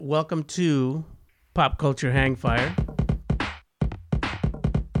welcome to Pop Culture Hangfire.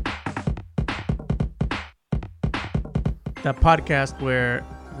 The podcast where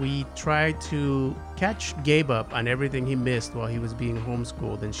we try to catch Gabe up on everything he missed while he was being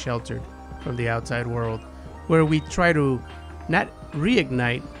homeschooled and sheltered from the outside world. Where we try to not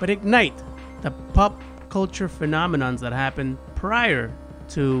reignite, but ignite the pop culture phenomenons that happened prior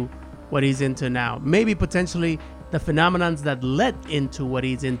to what he's into now. Maybe potentially the phenomenons that led into what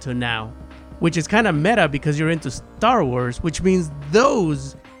he's into now, which is kind of meta because you're into Star Wars, which means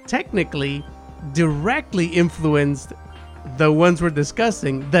those technically directly influenced the ones we're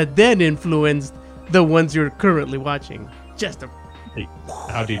discussing that then influenced the ones you're currently watching. Just a...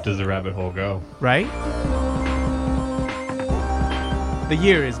 How deep does the rabbit hole go? Right? The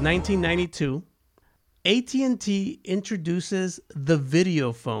year is 1992. AT&T introduces the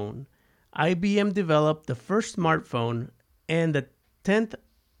video phone. IBM developed the first smartphone, and the 10th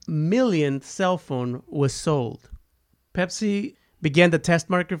millionth cell phone was sold. Pepsi began the test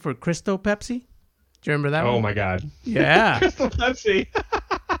market for Crystal Pepsi. Do you remember that one? Oh my God. Yeah. Crystal Pepsi.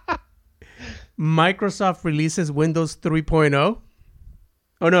 Microsoft releases Windows 3.0.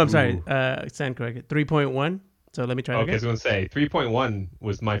 Oh, no, I'm sorry. Stand corrected. 3.1. So let me try that Okay, again. I was going to say, 3.1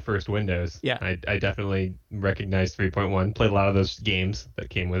 was my first Windows. Yeah. I definitely recognized 3.1. Played a lot of those games that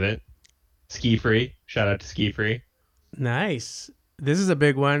came with it. Ski Free. Shout out to Ski Free. Nice. This is a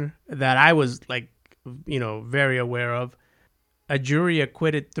big one that I was very aware of. A jury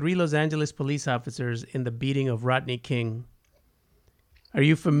acquitted 3 Los Angeles police officers in the beating of Rodney King. Are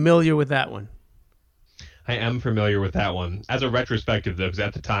you familiar with that one? I am familiar with that one. As a retrospective, though, because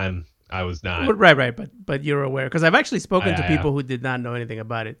at the time, I was not. Right. But you're aware. Because I've actually spoken to people who did not know anything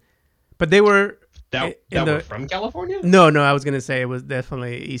about it. But they were... That were from California? No, I was going to say it was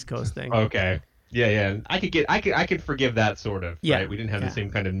definitely an East Coast thing. Okay. Yeah. I could forgive that sort of. Yeah. Right? We didn't have the same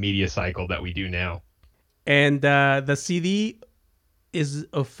kind of media cycle that we do now. And the CD is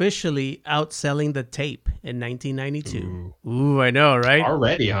officially outselling the tape in 1992. Ooh, I know, right?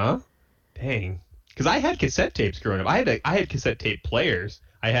 Already, huh? Dang. Because I had cassette tapes growing up. I had cassette tape players.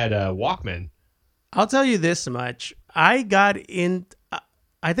 I had a Walkman. I'll tell you this much. I got in...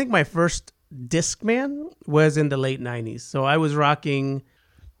 I think my first Discman was in the late 90s. So I was rocking...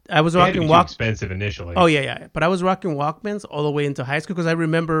 They had to be too Walkman. expensive initially. Oh, yeah. But I was rocking Walkmans all the way into high school because I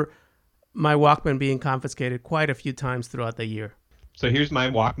remember my Walkman being confiscated quite a few times throughout the year. So here's my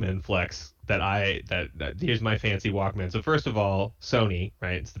Walkman flex here's my fancy Walkman. So first of all, Sony,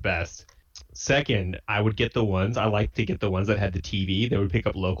 right? It's the best. Second, I like to get the ones that had the TV. They would pick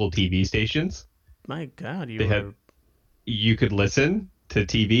up local TV stations. My God, you could listen to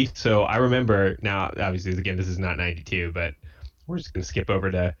TV. So I remember, now obviously again this is not 92, but we're just gonna skip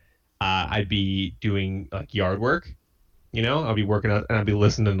over to I'd be doing like yard work. I'll be working out and I'd be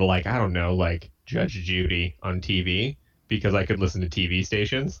listening to like Judge Judy on TV because I could listen to TV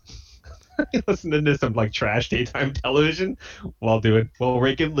stations. Listening to some like trash daytime television while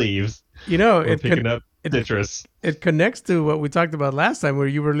raking leaves. picking up citrus. It connects to what we talked about last time, where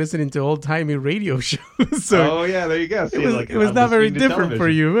you were listening to old timey radio shows. So yeah, there you go. See, it was not very different for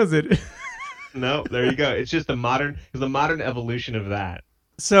you, was it? No, there you go. It's just the modern evolution of that.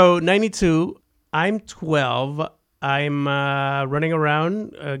 So 92, I'm 12. I'm running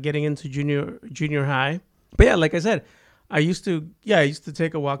around, getting into junior high. But yeah, like I said, I used to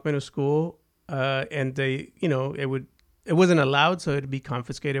take a Walkman to school, and it wasn't allowed, so it'd be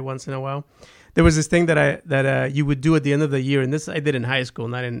confiscated once in a while. There was this thing that you would do at the end of the year, and this I did in high school,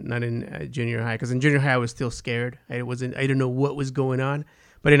 not in junior high, because in junior high I was still scared. I didn't know what was going on.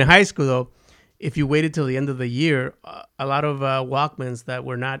 But in high school though, if you waited till the end of the year, a lot of Walkmans that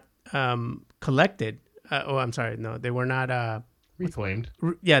were not collected. They were not reclaimed.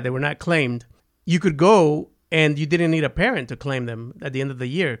 They were not claimed. You could go. And you didn't need a parent to claim them at the end of the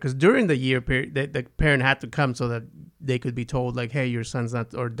year, because during the year period, the parent had to come so that they could be told, like, hey, your son's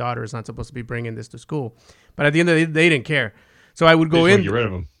not or daughter is not supposed to be bringing this to school. But at the end of the day, they didn't care. So I would go in. Get rid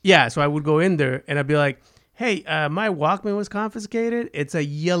of them. Yeah, so I would go in there and I'd be like, hey, my Walkman was confiscated. It's a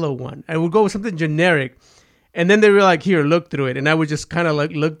yellow one. I would go with something generic. And then they were like, here, look through it. And I would just kind of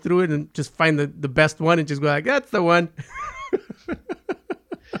like look through it and just find the best one and just go like, that's the one.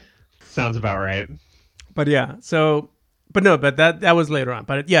 Sounds about right. But yeah, but that was later on.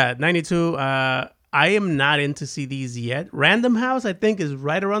 But yeah, 92, I am not into CDs yet. Random House, I think, is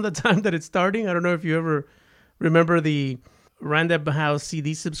right around the time that it's starting. I don't know if you ever remember the Random House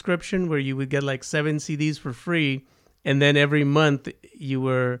CD subscription where you would get like 7 CDs for free. And then every month you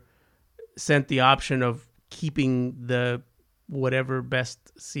were sent the option of keeping the whatever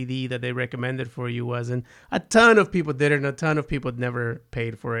best CD that they recommended for you was. And a ton of people did it, and a ton of people never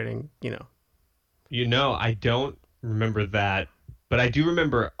paid for it. And, I don't remember that, but I do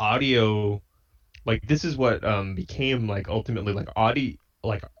remember audio. Like this is what became like ultimately like audio.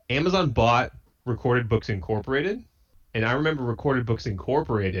 Like Amazon bought Recorded Books Incorporated, and I remember Recorded Books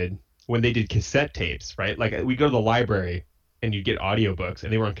Incorporated when they did cassette tapes, right? Like we go to the library and you get audiobooks,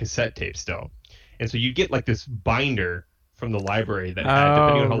 and they were on cassette tapes still, and so you get like this binder from the library that had,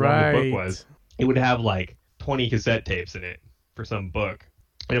 depending on how long the book was, it would have like 20 cassette tapes in it for some book.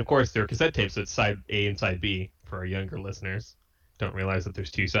 And of course, there are cassette tapes, so it's side A and side B for our younger listeners. Don't realize that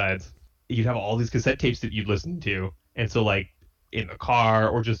there's two sides. You'd have all these cassette tapes that you'd listen to, and so like in the car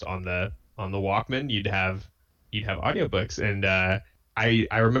or just on the Walkman, you'd have audiobooks. And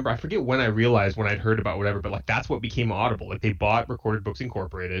I remember, I forget when I realized, when I'd heard about whatever, but like that's what became Audible. Like they bought Recorded Books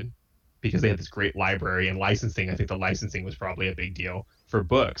Incorporated because they had this great library, and licensing. I think the licensing was probably a big deal for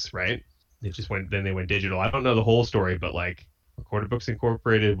books, right? Then they went digital. I don't know the whole story, but like Recorded Books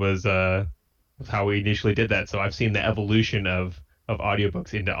Incorporated was how we initially did that. So I've seen the evolution of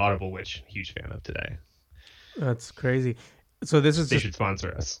audiobooks into Audible, which I'm a huge fan of today. That's crazy. So they should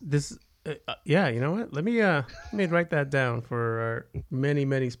sponsor us. Yeah, you know what? Let me write that down for our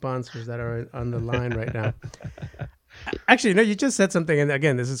many sponsors that are on the line right now. Actually, you just said something, and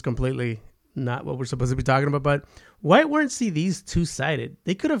again, this is completely not what we're supposed to be talking about, but why weren't CDs two-sided?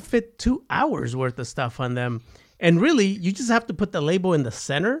 They could have fit 2 hours worth of stuff on them. And really, you just have to put the label in the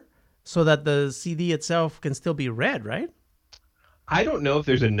center so that the CD itself can still be read, right? I don't know if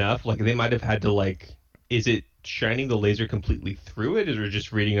there's enough. Like, they might have had to, like, is it shining the laser completely through it, or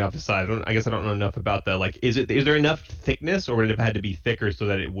just reading it off the side? I guess I don't know enough about that. Like, is there enough thickness, or would it have had to be thicker so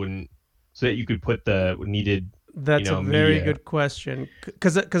that you could put the needed? That's a very good question.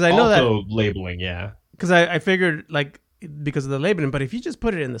 Because I know that also labeling, yeah. Because I figured, like, because of the labeling, but if you just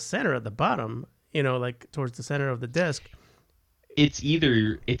put it in the center at the bottom, like towards the center of the disc, it's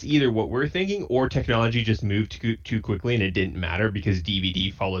either what we're thinking, or technology just moved too quickly and it didn't matter because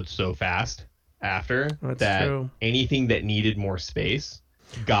DVD followed so fast after. That's true. Anything that needed more space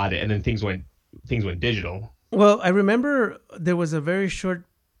got it, and then things went digital. Well, I remember there was a very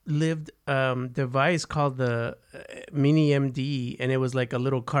short-lived device called the Mini MD, and it was like a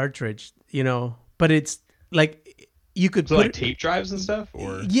little cartridge, but it's like you could put like tape drives and stuff,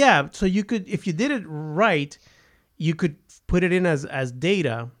 or yeah, so you could, if you did it right, you could put it in as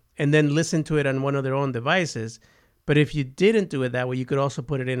data and then listen to it on one of their own devices. But if you didn't do it that way, you could also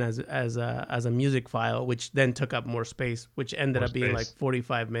put it in as a music file, which then took up more space, which ended up being like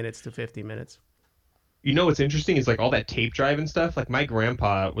 45 minutes to 50 minutes. What's interesting is like all that tape drive and stuff. Like my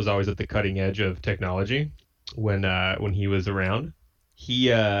grandpa was always at the cutting edge of technology when he was around.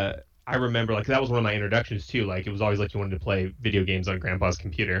 I remember, like, that was one of my introductions too. Like, it was always like you wanted to play video games on grandpa's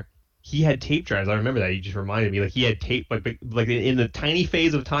computer. He had tape drives. I remember that. You just reminded me. Like, he had tape, like in the tiny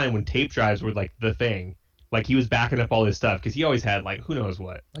phase of time when tape drives were like the thing. Like, he was backing up all his stuff because he always had, like, who knows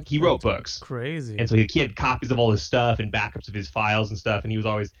what. Like, he wrote books. Crazy. And so he had copies of all his stuff and backups of his files and stuff. And he was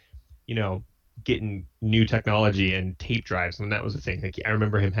always, getting new technology and tape drives. And that was the thing. Like, I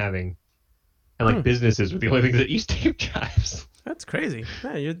remember him having, and like businesses were the only things that used tape drives. That's crazy.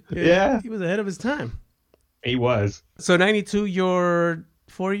 Man, yeah. He was ahead of his time. He was. So 92, you're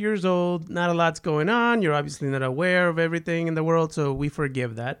 4 years old. Not a lot's going on. You're obviously not aware of everything in the world, so we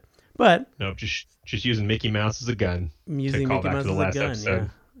forgive that. But no, just using Mickey Mouse as a gun. Using Mickey Mouse as a gun, episode. Yeah.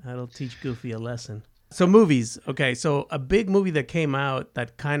 That'll teach Goofy a lesson. So movies. Okay, so a big movie that came out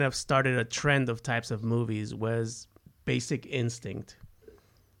that kind of started a trend of types of movies was Basic Instinct.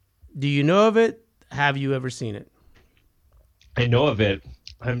 Do you know of it? Have you ever seen it? I know of it.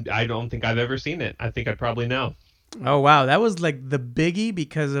 I don't think I've ever seen it. I think I probably know. Oh, wow. That was like the biggie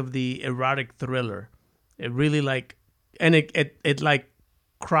because of the erotic thriller. It really and it like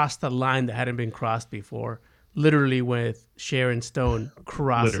crossed a line that hadn't been crossed before. Literally with Sharon Stone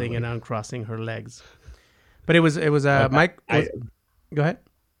crossing and uncrossing her legs. But it was Mike. Go ahead.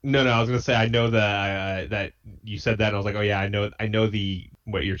 No, I was gonna say I know that you said that, and I was like, oh yeah, I know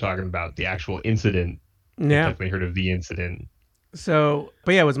what you're talking about, the actual incident. Yeah, I've definitely heard of the incident. So,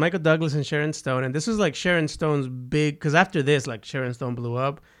 but yeah, it was Michael Douglas and Sharon Stone, and this was like Sharon Stone's big, because after this, like Sharon Stone blew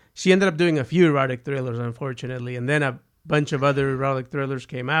up. She ended up doing a few erotic thrillers, unfortunately, and then a bunch of other erotic thrillers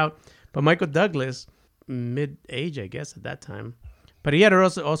came out. But Michael Douglas, mid-age, I guess, at that time, but he had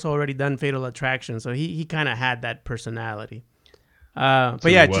also already done Fatal Attraction, so he kind of had that personality. But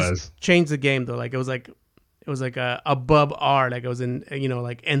yeah, it just changed the game though. Like it was like a above R, like it was in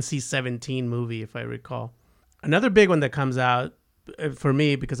like NC-17 movie, if I recall. Another big one that comes out for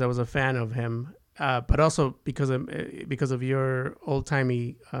me because I was a fan of him but also because of your old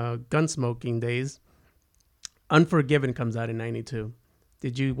timey gun smoking days. Unforgiven comes out in '92.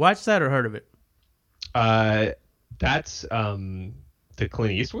 Did you watch that or heard of it? That's the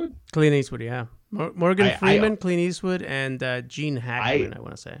Clint Eastwood. Clint Eastwood, yeah. Morgan Freeman, Clint Eastwood, and Gene Hackman. I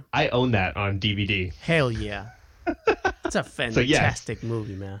want to say. I own that on DVD. Hell yeah, it's a fantastic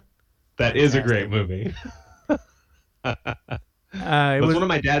movie, man. That is a great movie. It was one of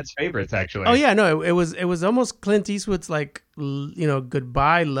my dad's favorites, actually. Oh yeah, no, it was almost Clint Eastwood's like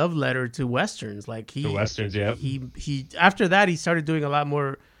goodbye love letter to westerns. Like the westerns, yeah. He after that he started doing a lot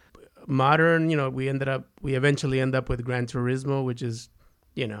more modern. We eventually end up with Gran Turismo, which is,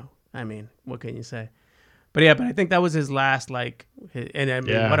 I mean, what can you say? But I think that was his last what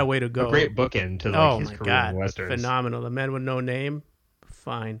a way to go. A great bookend to his career in westerns. Phenomenal. The Man with No Name,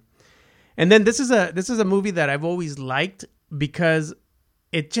 fine. And then this is a movie that I've always liked because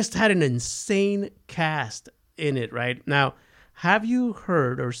it just had an insane cast in it. Right now, have you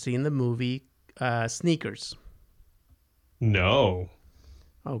heard or seen the movie Sneakers? No.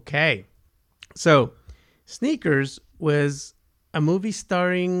 Okay, so Sneakers was a movie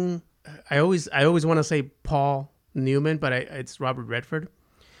starring, I always want to say Paul Newman, but it's Robert Redford.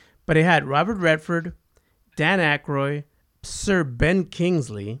 But it had Robert Redford, Dan Aykroyd, Sir Ben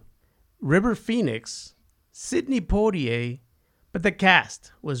Kingsley, River Phoenix, Sidney Poitier, but the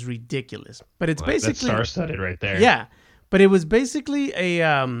cast was ridiculous. But it's basically that's star-studded right there. Yeah, but it was basically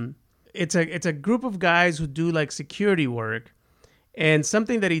it's a group of guys who do like security work, and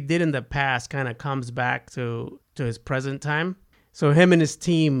something that he did in the past kind of comes back to his present time. So him and his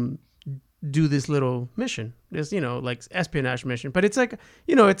team do this little mission, this like espionage mission. But it's like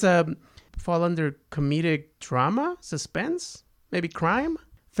it's a fall under comedic drama, suspense, maybe crime.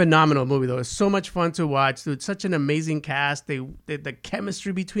 Phenomenal movie though. It's so much fun to watch. Dude, such an amazing cast. The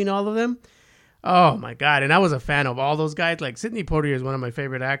chemistry between all of them. Oh my god! And I was a fan of all those guys. Like Sidney Poitier is one of my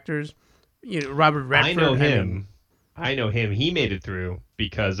favorite actors. Robert Redford. I know him. He made it through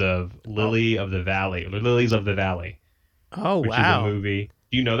because of Lilies of the Valley. Oh, which wow. is a movie.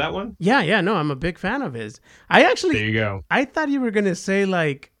 Do you know that one? Yeah, no, I'm a big fan of his. There you go. I thought you were going to say,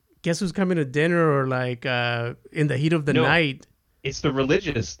 like, Guess Who's Coming to Dinner or, like, In the Heat of the Night. It's the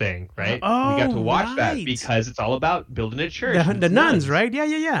religious thing, right? Oh, we got to watch that because it's all about building a church. The nuns, right?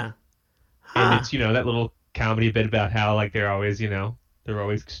 Yeah. And it's, that little comedy bit about how, like, they're always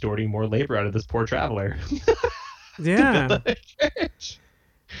extorting more labor out of this poor traveler. Yeah.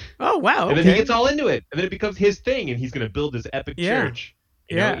 Oh, wow. And then he gets all into it. And then it becomes his thing, and he's going to build this epic church.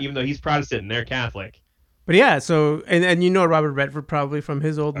 Even though he's Protestant and they're Catholic. But yeah, so, and Robert Redford probably from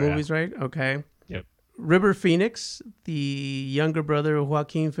his old movies, right? Okay. Yep. River Phoenix, the younger brother of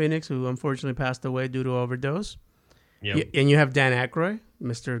Joaquin Phoenix, who unfortunately passed away due to overdose. Yep. And you have Dan Aykroyd,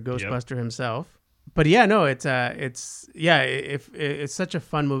 Mr. Ghostbuster himself. But yeah, no, it's such a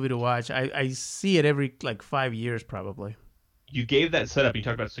fun movie to watch. I see it every 5 years probably. You gave that setup. You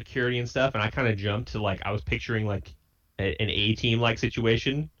talked about security and stuff, and I kind of jumped to I was picturing an A-team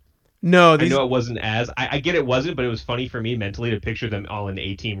situation. No, I know it wasn't as I get it wasn't, but it was funny for me mentally to picture them all in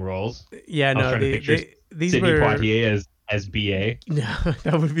A-team roles. Yeah, no, these Sidney Poitier as BA. No,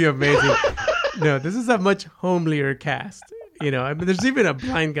 that would be amazing. No, this is a much homelier cast. I mean, there's even a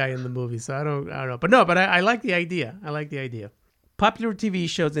blind guy in the movie, so I don't know. But I like the idea. Popular TV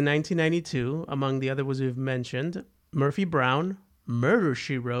shows in 1992, among the other ones we've mentioned, Murphy Brown, Murder,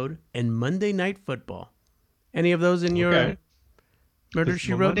 She Wrote, and Monday Night Football. Any of those in your Murder,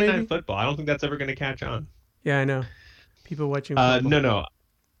 She Wrote, Monday maybe? Night Football. I don't think that's ever going to catch on. Yeah, I know. People watching football. No.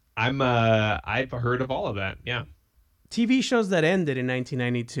 I've heard of all of that, yeah. TV shows that ended in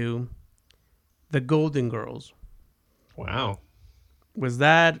 1992, The Golden Girls. Wow. Was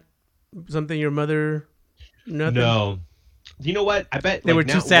that something your mother... Nothing? No. You know what? I bet they were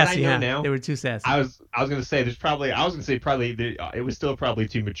too sassy. Now, they were too sassy. I was gonna say it was still probably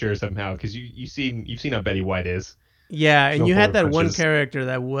too mature somehow because you've seen how Betty White is. Yeah, and you had that one character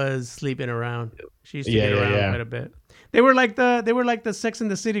that was sleeping around. She used to get around quite a bit. They were like the Sex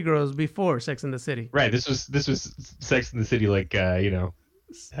and the City girls before Sex and the City. Right. This was Sex and the City, the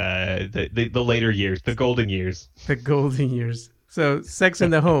later years, the golden years. The golden years. So Sex in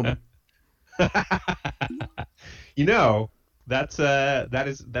the Home. That's a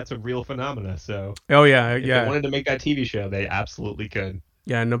real phenomena. So if they wanted to make that TV show, they absolutely could.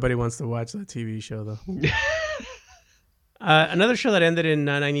 Yeah, nobody wants to watch that TV show though. Another show that ended in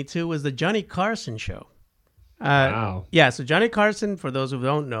 92 was the Johnny Carson show. Wow. Yeah, so Johnny Carson, for those who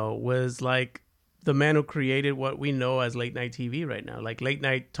don't know, was like the man who created what we know as late night TV right now, like late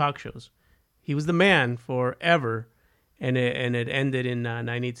night talk shows. He was the man forever. and it ended in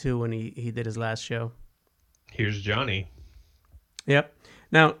 '92 when he did his last show. Here's Johnny. Yep.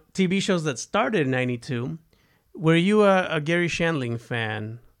 Now, TV shows that started in '92. Were you a Gary Shandling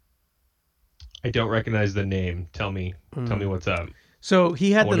fan? I don't recognize the name. Tell me what's up. So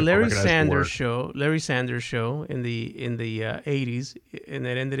he had the wonder if I'll Larry recognize the Sanders Show in the '80s, and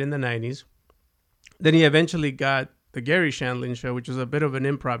it ended in the '90s. Then he eventually got the Gary Shandling Show, which was a bit of an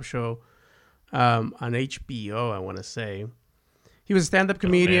improv show on HBO, I want to say. He was a stand-up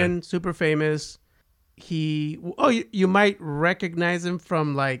comedian, super famous. You might recognize him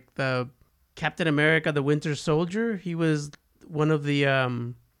from like the Captain America: The Winter Soldier. He was one of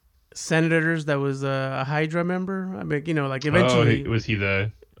the senators that was a Hydra member. I mean, like eventually. Was he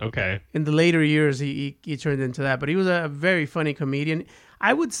the okay? In the later years, he turned into that, but he was a very funny comedian.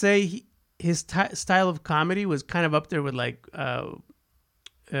 I would say his style of comedy was kind of up there with like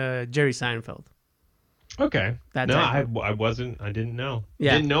Jerry Seinfeld. Okay. I wasn't. I didn't know.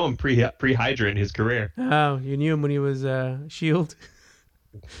 Yeah. Didn't know him pre Hydra in his career. Oh, you knew him when he was Shield.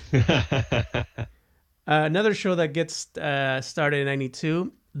 Another show that gets started in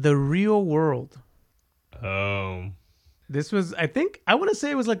 '92, The Real World. Oh. This was, I want to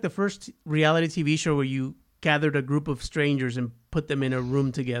say it was like the first reality TV show where you gathered a group of strangers and put them in a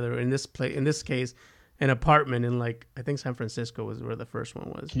room together. In this case, an apartment in like, I think San Francisco was where the first one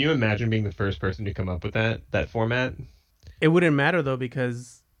was. Can you imagine being the first person to come up with that format? It wouldn't matter though,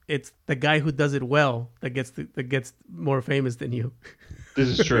 because it's the guy who does it well that gets more famous than you. This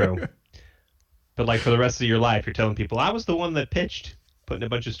is true. But like for the rest of your life, you're telling people, I was the one that pitched putting a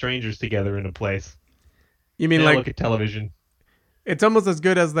bunch of strangers together in a place. You mean now like look at television? It's almost as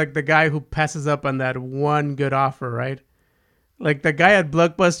good as like the guy who passes up on that one good offer, right? Like the guy at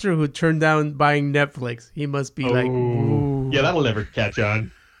Blockbuster who turned down buying Netflix. He must be like, ooh. Yeah, that'll never catch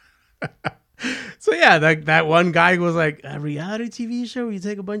on. So yeah, that one guy who was like, a reality TV show where you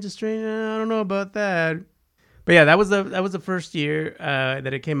take a bunch of strangers. I don't know about that. But yeah, that was the first year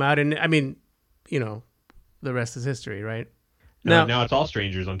that it came out, and I mean, the rest is history, right? Now it's all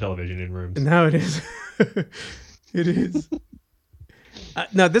strangers on television in rooms. Now it is. It is.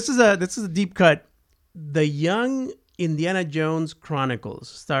 Now this is a deep cut. The Young Indiana Jones Chronicles,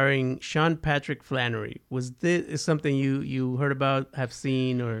 starring Sean Patrick Flanery. Was this something you heard about, have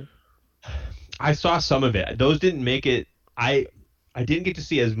seen, or? I saw some of it. Those didn't make it. I didn't get to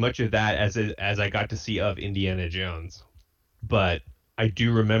see as much of that as I got to see of Indiana Jones, but I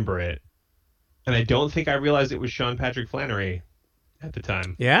do remember it, and I don't think I realized it was Sean Patrick Flanery at the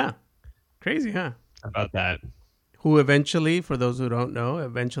time. Yeah, crazy, huh? About that. Who eventually, for those who don't know,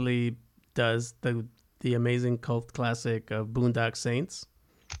 does the amazing cult classic of Boondock Saints,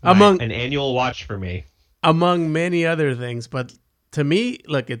 among an annual watch for me, among many other things. But to me,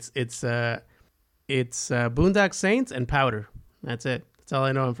 look, it's Boondock Saints and Powder. That's it. That's all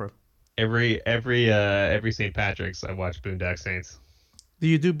I know him for. Every St. Patrick's, I watch Boondock Saints. Do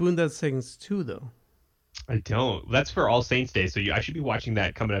you do Boondock Saints too, though? I don't. That's for All Saints Day, so I should be watching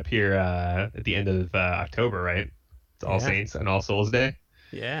that coming up here at the end of October, right? It's All Saints and All Souls Day.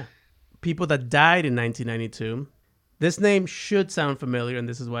 Yeah. People that died in 1992. This name should sound familiar, and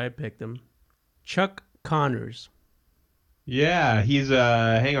this is why I picked him. Chuck Connors. Yeah, he's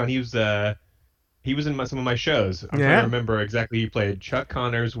hang on, he was in some of my shows. I'm trying to remember exactly who he played. Chuck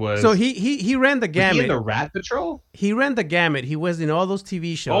Connors was. So he ran the gamut. Was he in the Rat Patrol? He ran the gamut. He was in all those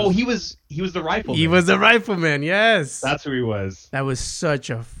TV shows. Oh, he was the rifleman. He was the rifleman. Yes, that's who he was. That was such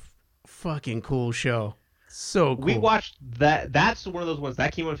a fucking cool show. So cool. We watched that. That's one of those ones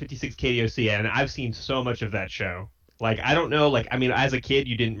that came on 56 KDOC, and I've seen so much of that show. Like, I don't know, like, I mean, as a kid,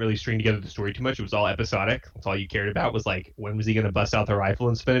 you didn't really string together the story too much. It was all episodic. That's all you cared about was, like, when was he going to bust out the rifle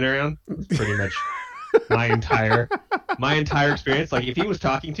and spin it around? Pretty much my entire experience. Like, if he was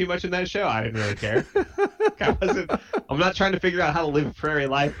talking too much in that show, I didn't really care. I'm not trying to figure out how to live a prairie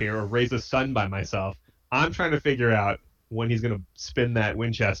life here or raise a son by myself. I'm trying to figure out when he's going to spin that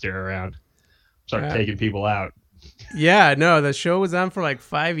Winchester around, start taking people out. Yeah, no, the show was on for like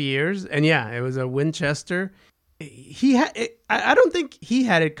 5 years. And yeah, it was a Winchester. I don't think he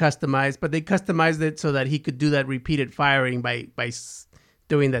had it customized, but they customized it so that he could do that repeated firing by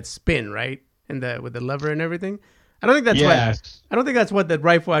doing that spin, right? And with the lever and everything. I don't think that's what that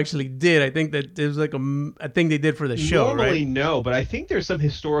rifle actually did. I think that it was like a thing they did for the show. Normally, right? No, but I think there's some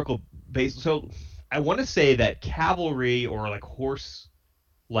historical base. So I want to say that cavalry or like horse,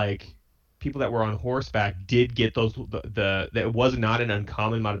 like people that were on horseback did get those. That it was not an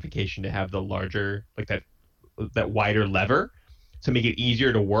uncommon modification to have the larger, like that wider lever to make it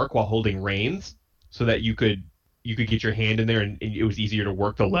easier to work while holding reins, so that you could get your hand in there and it was easier to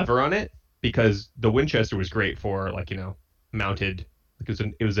work the lever on it. because the Winchester was great for like, mounted. Like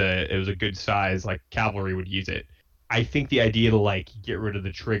it was a good size, like cavalry would use it. I think the idea to like get rid of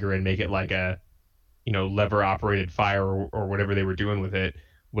the trigger and make it like a lever operated fire, or whatever they were doing with it,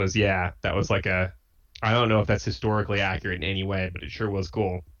 was, yeah, that was like a, I don't know if that's historically accurate in any way, but it sure was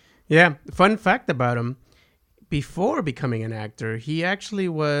cool. Yeah. Fun fact about him: before becoming an actor, he actually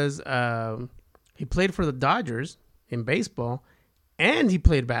was he played for the Dodgers in baseball, and he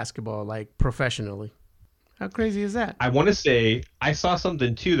played basketball like professionally. How crazy is that? I want to say I saw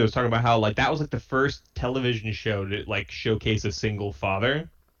something too that was talking about how like that was like the first television show to like showcase a single father.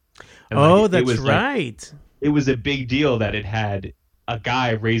 And Oh, like it that's was like right. it was a big deal that it had a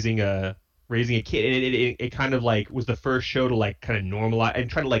guy raising a kid, and it kind of like was the first show to like kind of normalize and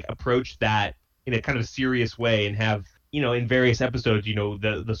try to like approach that in a kind of serious way, and have in various episodes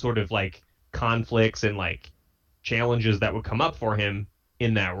the sort of like conflicts and like challenges that would come up for him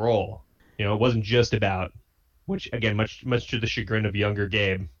in that role. It wasn't just about, which again, much to the chagrin of younger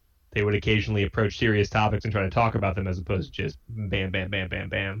Gabe, they would occasionally approach serious topics and try to talk about them, as opposed to just bam bam bam bam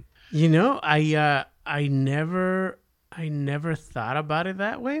bam. I never thought about it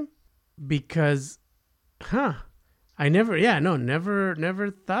that way, because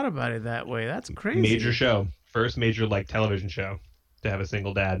never thought about it that way. That's crazy. Major show, first major like television show to have a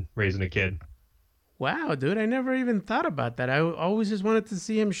single dad raising a kid. Wow, dude, I never even thought about that. I always just wanted to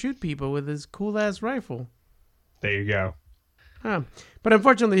see him shoot people with his cool ass rifle. There you go. But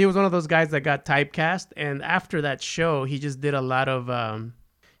unfortunately, he was one of those guys that got typecast, and after that show, he just did a lot of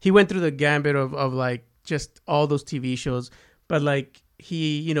he went through the gambit of like just all those TV shows, but like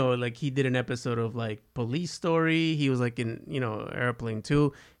he did an episode of like Police Story. He was like in Airplane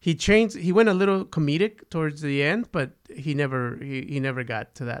 2. He went a little comedic towards the end, but he never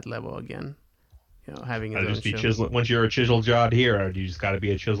got to that level again. Having his own show. Once you're a chisel jawed hero, you just got to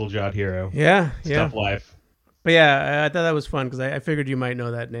be a chisel jawed hero. Yeah, it's tough life. But yeah, I thought that was fun because I figured you might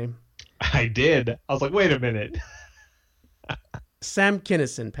know that name. I did. I was like, wait a minute. Sam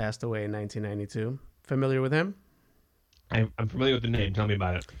Kinison passed away in 1992. Familiar with him? I'm familiar with the name. Tell me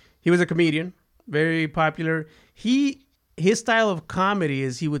about it. He was a comedian, very popular. His style of comedy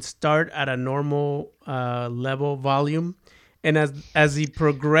is he would start at a normal level volume, and as he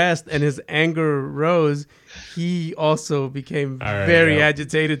progressed and his anger rose, he also became very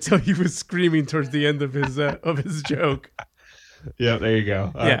agitated till he was screaming towards the end of his joke. Yeah, there you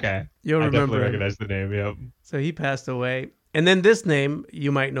go. Yeah, okay. You'll remember. I definitely recognize the name, yep. So he passed away. And then this name,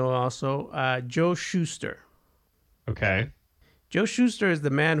 you might know also, Joe Shuster. Okay. Joe Shuster is the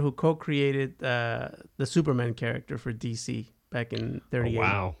man who co-created the Superman character for DC back in 1938. Oh,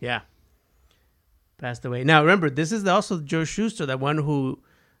 wow. Yeah. Passed away. Now, remember, this is also Joe Shuster, the one who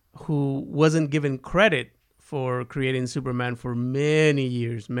wasn't given credit for creating Superman for many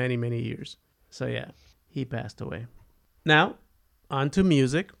years, many, many years. So, yeah, he passed away. Now, on to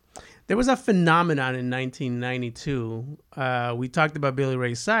music. There was a phenomenon in 1992. We talked about Billy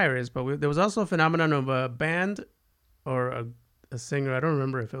Ray Cyrus, but there was also a phenomenon of a band or a singer. I don't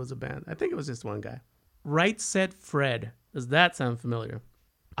remember if it was a band. I think it was just one guy. Right Said Fred. Does that sound familiar?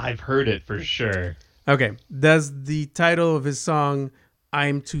 I've heard it for sure. Okay. Does the title of his song,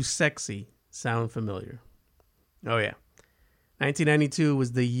 I'm Too Sexy, sound familiar? Oh, yeah. 1992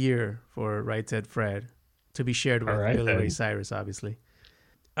 was the year for Right Said Fred, to be shared with Billy Ray Cyrus, obviously.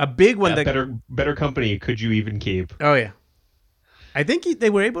 A big one that better company could you even keep? Oh, yeah. I think they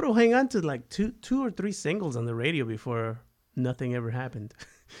were able to hang on to like two or three singles on the radio before nothing ever happened.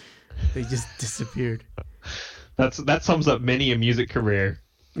 They just disappeared. That sums up many a music career.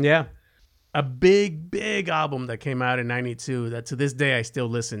 Yeah. A big album that came out in 92 that to this day I still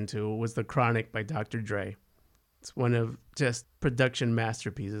listen to was The Chronic by Dr. Dre. It's one of just production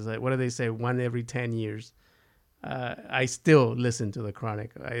masterpieces. Like, what do they say? One every 10 years. I still listen to The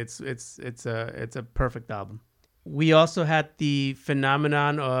Chronic. It's a perfect album. We also had the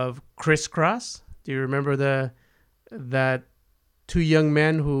phenomenon of crisscross. Do you remember that two young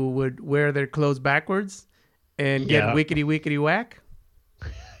men who would wear their clothes backwards and get wickety whack?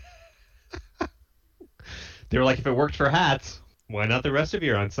 They were like, if it worked for hats, why not the rest of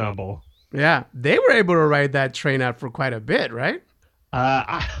your ensemble? Yeah, they were able to ride that train out for quite a bit, right?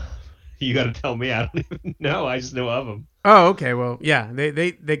 You got to tell me. I don't even know. I just know of them. Oh, okay. Well, yeah,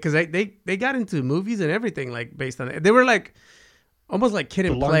 they got into movies and everything like based on it. They were like almost like Kid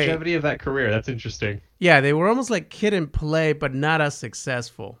and Play. The longevity of that career. That's interesting. Yeah, they were almost like Kid and Play, but not as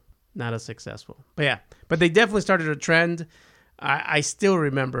successful. But yeah, but they definitely started a trend. I still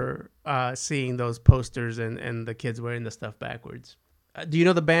remember seeing those posters and the kids wearing the stuff backwards. Do you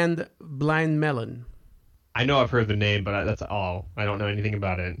know the band Blind Melon? I know I've heard the name, but that's all. I don't know anything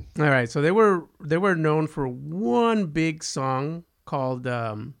about it. All right, so they were known for one big song called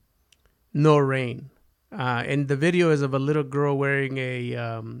 "No Rain," and the video is of a little girl wearing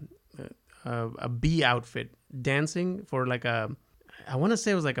a bee outfit, dancing for like a. I want to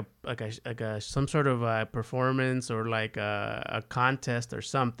say it was like a some sort of a performance or like a contest or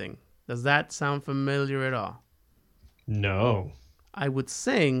something. Does that sound familiar at all? No. I would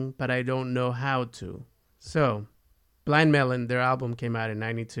sing, but I don't know how to. So, Blind Melon, their album came out in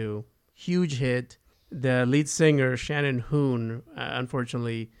 '92, huge hit. The lead singer Shannon Hoon,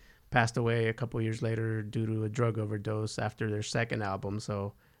 unfortunately, passed away a couple years later due to a drug overdose after their second album,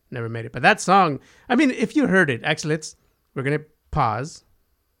 so never made it. But that song, I mean, if you heard it, actually, we're gonna pause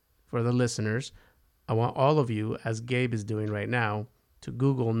for the listeners. I want all of you, as Gabe is doing right now, to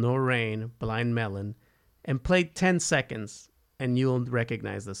Google "No Rain" Blind Melon and play 10 seconds, and you'll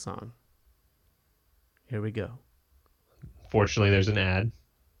recognize the song. Here we go. Fortunately, there's an ad.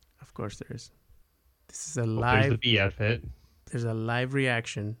 Of course, there is. This is a There's the live. bee outfit. There's a live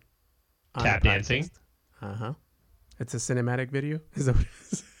reaction. On Tap dancing. Uh huh. It's a cinematic video. Is that what it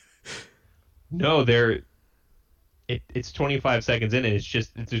is? No, it's 25 seconds in, and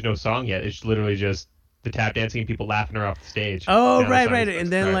there's no song yet. It's literally just the tap dancing and people laughing her off the stage. Oh, Now the right, song right. starts And to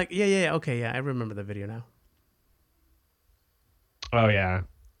then start. like, yeah. Okay, yeah. I remember the video now. Oh yeah.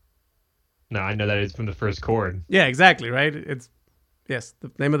 No, I know that is from the first chord. Yeah, exactly. Right. Yes.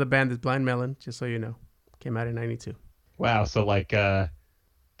 The name of the band is Blind Melon. Just so you know, came out in '92. Wow. So like,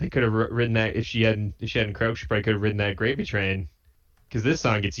 they could have written that if she hadn't croaked, she probably could have ridden that gravy train, because this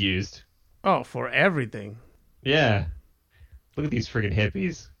song gets used. Oh, for everything. Yeah. Look at these friggin'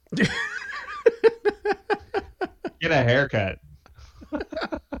 hippies. Get a haircut.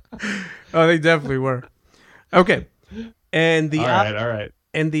 Oh, they definitely were. Okay. And All right.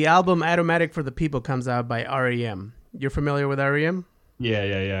 and the album Automatic for the People comes out by REM. You're familiar with REM?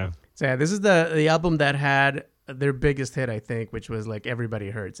 Yeah. So yeah, this is the album that had their biggest hit, I think, which was like Everybody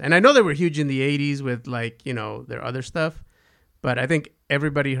Hurts. And I know they were huge in the 80s with like, their other stuff, but I think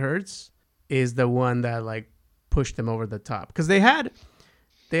Everybody Hurts is the one that like pushed them over the top, because they had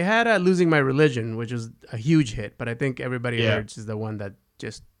Losing My Religion, which was a huge hit, but I think Everybody Yeah. Hurts is the one that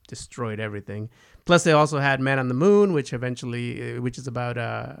just destroyed everything. Plus they also had Man on the Moon, which is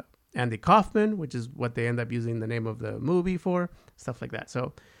about Andy Kaufman, which is what they end up using the name of the movie for, stuff like that.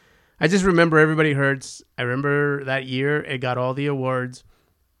 So I just remember Everybody Hurts. I remember that year it got all the awards,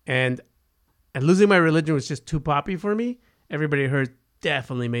 and Losing My Religion was just too poppy for me. Everybody Hurts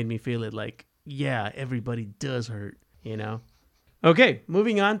definitely made me feel it, like, yeah, everybody does hurt, Okay,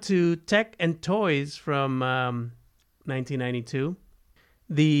 moving on to Tech and Toys from 1992.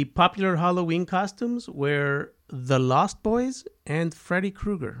 The popular Halloween costumes were the Lost Boys and Freddy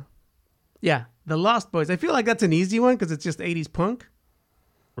Krueger. Yeah, the Lost Boys. I feel like that's an easy one because it's just 80s punk.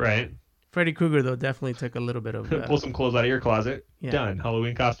 Right. Freddy Krueger, though, definitely took a little bit of... Pull some clothes out of your closet. Yeah. Done.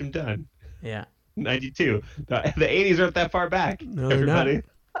 Halloween costume done. yeah. 92. The 80s aren't that far back. No, they're everybody.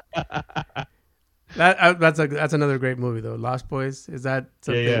 That's another great movie, though. Lost Boys. Is that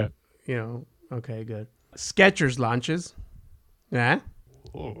something? Yeah. Okay, good. Skechers launches. Yeah?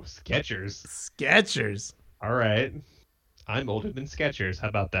 Oh, Skechers. Skechers. All right. I'm older than Skechers. How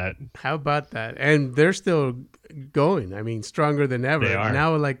about that? How about that? And they're still going. I mean, stronger than ever. They are.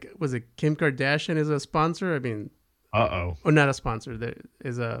 Now, like, was it Kim Kardashian is a sponsor? I mean, Uh-oh. or not a sponsor. There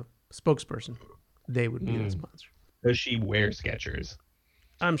is a spokesperson. They would be the sponsor. Does she wear Skechers?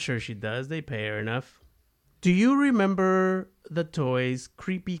 I'm sure she does. They pay her enough. Do you remember the toys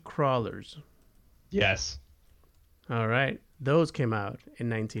Creepy Crawlers? Yes. All right. Those came out in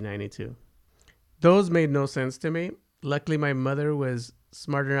 1992. Those made no sense to me. Luckily, my mother was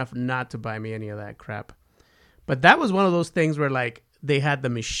smart enough not to buy me any of that crap. But that was one of those things where, like, they had the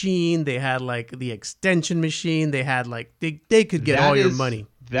machine, they had, like, the extension machine, they had, like, they could get all your money.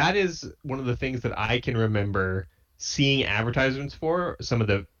 That is one of the things that I can remember seeing advertisements for. Some of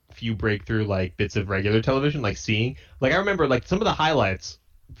the few breakthrough, like, bits of regular television, like, seeing. Like, I remember, like, some of the highlights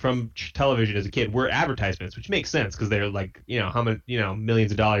from television as a kid were advertisements, which makes sense because they're, like, how many,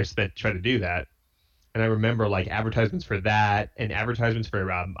 millions of dollars spent to try to do that. And I remember, like, advertisements for that, and advertisements for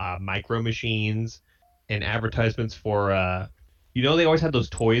micro machines, and advertisements for they always had those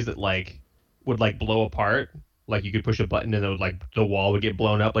toys that, like, would, like, blow apart. Like, you could push a button and it would, like, the wall would get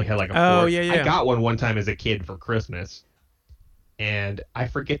blown up, like, had like a Oh, fort. yeah. I got one time as a kid for Christmas, and I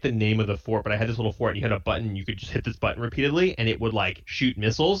forget the name of the fort, but I had this little fort, and you had a button, you could just hit this button repeatedly, and it would, like, shoot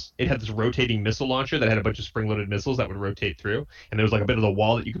missiles. It had this rotating missile launcher that had a bunch of spring-loaded missiles that would rotate through, and there was, like, a bit of the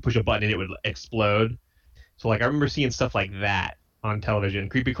wall that you could push a button and it would explode. So, like, I remember seeing stuff like that on television.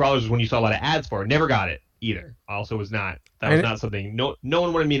 Creepy Crawlers was when you saw a lot of ads for it. Never got it. either. I also was not. That was not something. No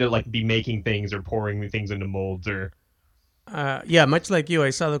one wanted me to like be making things or pouring things into molds or. Yeah, much like you, I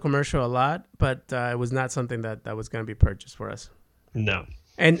saw the commercial a lot, but it was not something that was going to be purchased for us. No.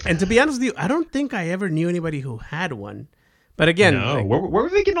 And to be honest with you, I don't think I ever knew anybody who had one. But again, no. Like, where were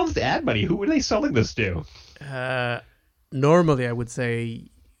they getting all this ad money? Who were they selling this to? Normally, I would say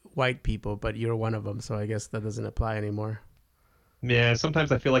white people, but you're one of them, so I guess that doesn't apply anymore. Yeah,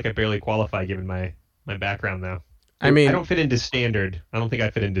 sometimes I feel like I barely qualify given my background, though. I mean, I don't fit into standard. I don't think I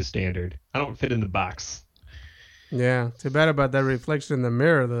fit into standard. I don't fit in the box. Yeah, too bad about that reflection in the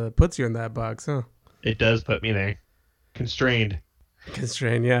mirror that puts you in that box, huh? It does put me there. Constrained.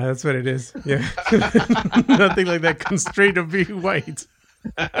 Constrained, yeah, that's what it is. Yeah. Nothing like that constraint of being white.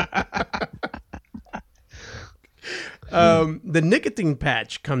 The nicotine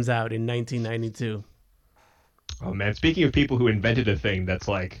patch comes out in 1992. Oh, man. Speaking of people who invented a thing that's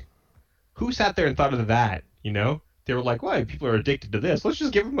like, who sat there and thought of that, you know? They were like, why? People are addicted to this. Let's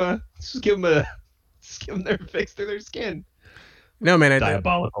just give them their fix through their skin. No, man.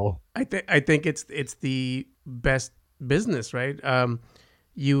 Diabolical. I think it's the best business, right?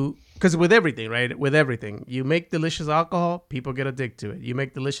 Because with everything, right? With everything, you make delicious alcohol, people get addicted to it. You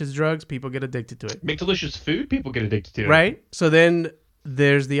make delicious drugs, people get addicted to it. Make delicious food, people get addicted to it. Right? So then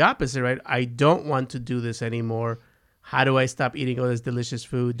there's the opposite, right? I don't want to do this anymore. How do I stop eating all this delicious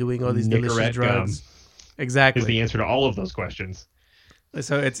food, doing all these delicious drugs? Exactly. Is the answer to all of those questions.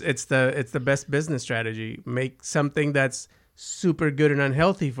 So it's the best business strategy. Make something that's super good and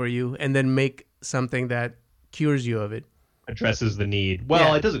unhealthy for you, and then make something that cures you of it. Addresses the need.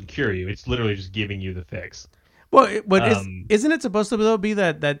 Well, It doesn't cure you. It's literally just giving you the fix. Well, but isn't it supposed to though be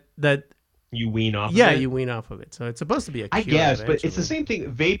that you wean off? Yeah, of it? you wean off of it. So it's supposed to be a cure. I guess, eventually. But it's the same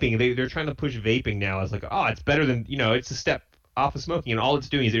thing. Vaping. They're trying to push vaping now as like, oh, it's better than it's a step off of smoking, and all it's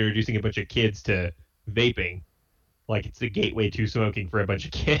doing is introducing a bunch of kids to vaping. Like it's the gateway to smoking for a bunch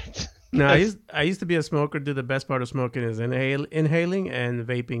of kids. No, I used to be a smoker. The best part of smoking is inhaling, and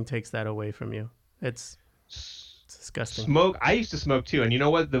vaping takes that away from you. It's disgusting. I used to smoke too, and you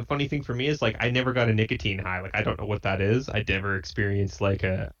know what? The funny thing for me is like I never got a nicotine high. Like I don't know what that is. I never experienced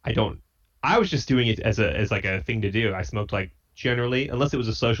I was just doing it as like a thing to do. I smoked like generally, unless it was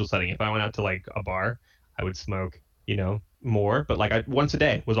a social setting. If I went out to like a bar, I would smoke, more. But like once a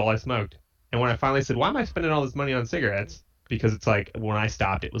day was all I smoked. And when I finally said, why am I spending all this money on cigarettes? Because it's like when I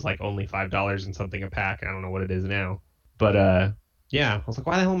stopped, it was like only $5 and something a pack. I don't know what it is now. But yeah, I was like,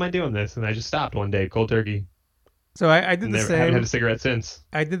 why the hell am I doing this? And I just stopped one day, cold turkey. So I did the same. I haven't had a cigarette since.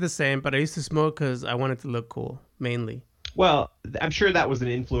 I did the same, but I used to smoke because I wanted to look cool, mainly. Well, I'm sure that was an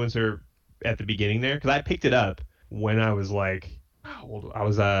influencer at the beginning there, because I picked it up when I was like, how old? I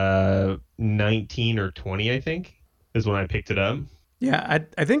was 19 or 20, I think, is when I picked it up. Yeah,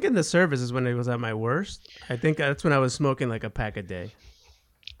 I think in the service is when it was at my worst. I think that's when I was smoking like a pack a day.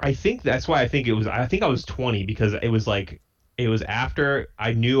 I think that's why I think I was 20 because it was after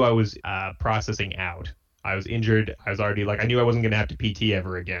I knew I was processing out. I was injured. I was already I knew I wasn't going to have to PT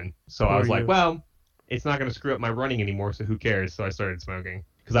ever again. So I was like, well, it's not going to screw up my running anymore. So who cares? So I started smoking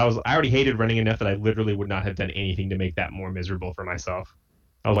because I already hated running enough that I literally would not have done anything to make that more miserable for myself.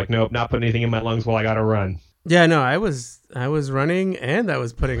 I was like, nope, not putting anything in my lungs while I got to run. Yeah, no, I was running and I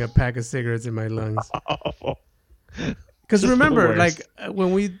was putting a pack of cigarettes in my lungs. Because remember, like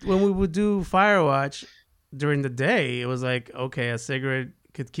when we would do Firewatch during the day, it was like, okay, a cigarette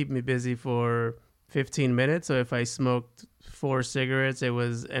could keep me busy for 15 minutes. So if I smoked 4 cigarettes, it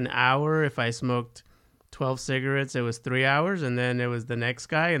was an hour. If I smoked 12 cigarettes, it was 3 hours. And then it was the next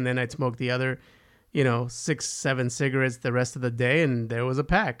guy. And then I'd smoke the other, 6, 7 cigarettes the rest of the day. And there was a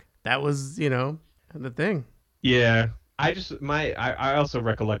pack. That was, the thing. Yeah. I also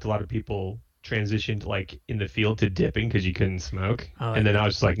recollect a lot of people transitioned like in the field to dipping because you couldn't smoke. And then I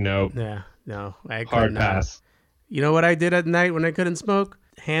was just like, nope. Yeah, no. I hard pass. You know what I did at night when I couldn't smoke?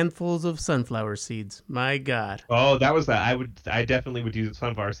 Handfuls of sunflower seeds. My God. Oh, that was that. I definitely would use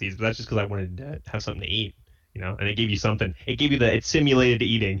sunflower seeds, but that's just because I wanted to have something to eat, and it gave you something. It gave you it simulated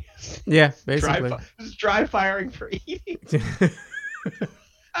eating. Yeah, basically. Dry firing for eating.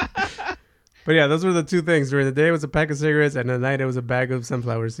 But yeah, those were the two things. During the day, it was a pack of cigarettes, and at night, it was a bag of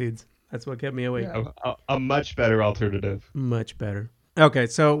sunflower seeds. That's what kept me awake. Yeah, a much better alternative. Much better. Okay,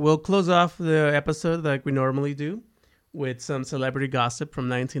 so we'll close off the episode like we normally do with some celebrity gossip from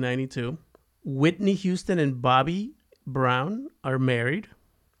 1992. Whitney Houston and Bobby Brown are married.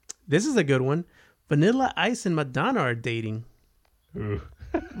 This is a good one. Vanilla Ice and Madonna are dating. Ooh.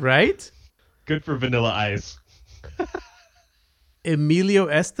 Right? Good for Vanilla Ice. Emilio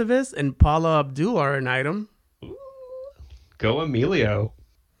Estevez and Paula Abdul are an item. Ooh. Go Emilio.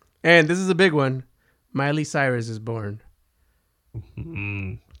 And this is a big one. Miley Cyrus is born.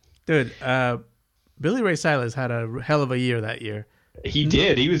 Mm. Dude, Billy Ray Cyrus had a hell of a year that year. He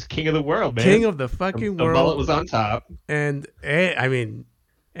did. He was king of the world, man. King of the fucking The world. mullet was on top. And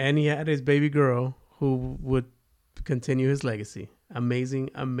and he had his baby girl who would continue his legacy. Amazing,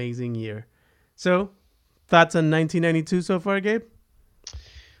 amazing year. So, thoughts on 1992 so far, Gabe?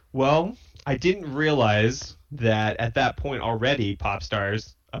 Well, I didn't realize that at that point already pop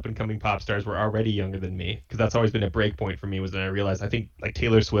stars, up and coming pop stars, were already younger than me, because that's always been a break point for me. Was when I realized I think like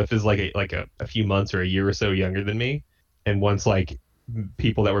Taylor Swift is like a few months or a year or so younger than me, and once like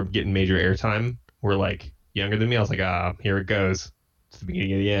people that were getting major airtime were like younger than me, I was like, here it goes. It's the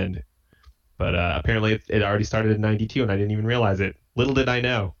beginning of the end. But apparently it already started in '92, and I didn't even realize it. Little did I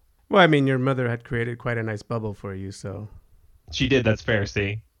know. Well, I mean, your mother had created quite a nice bubble for you, so She did. That's fair.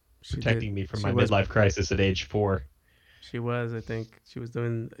 See, she protecting did. me from She my was- midlife crisis at age 4. She was, I think, she was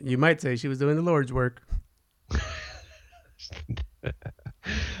doing. You might say she was doing the Lord's work.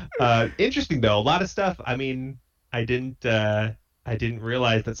 Interesting though. A lot of stuff. I mean, I didn't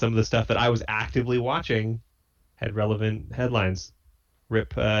realize that some of the stuff that I was actively watching had relevant headlines.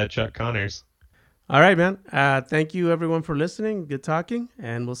 Rip Chuck Connors. All right, man. Thank you, everyone, for listening. Good talking,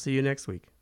 and we'll see you next week.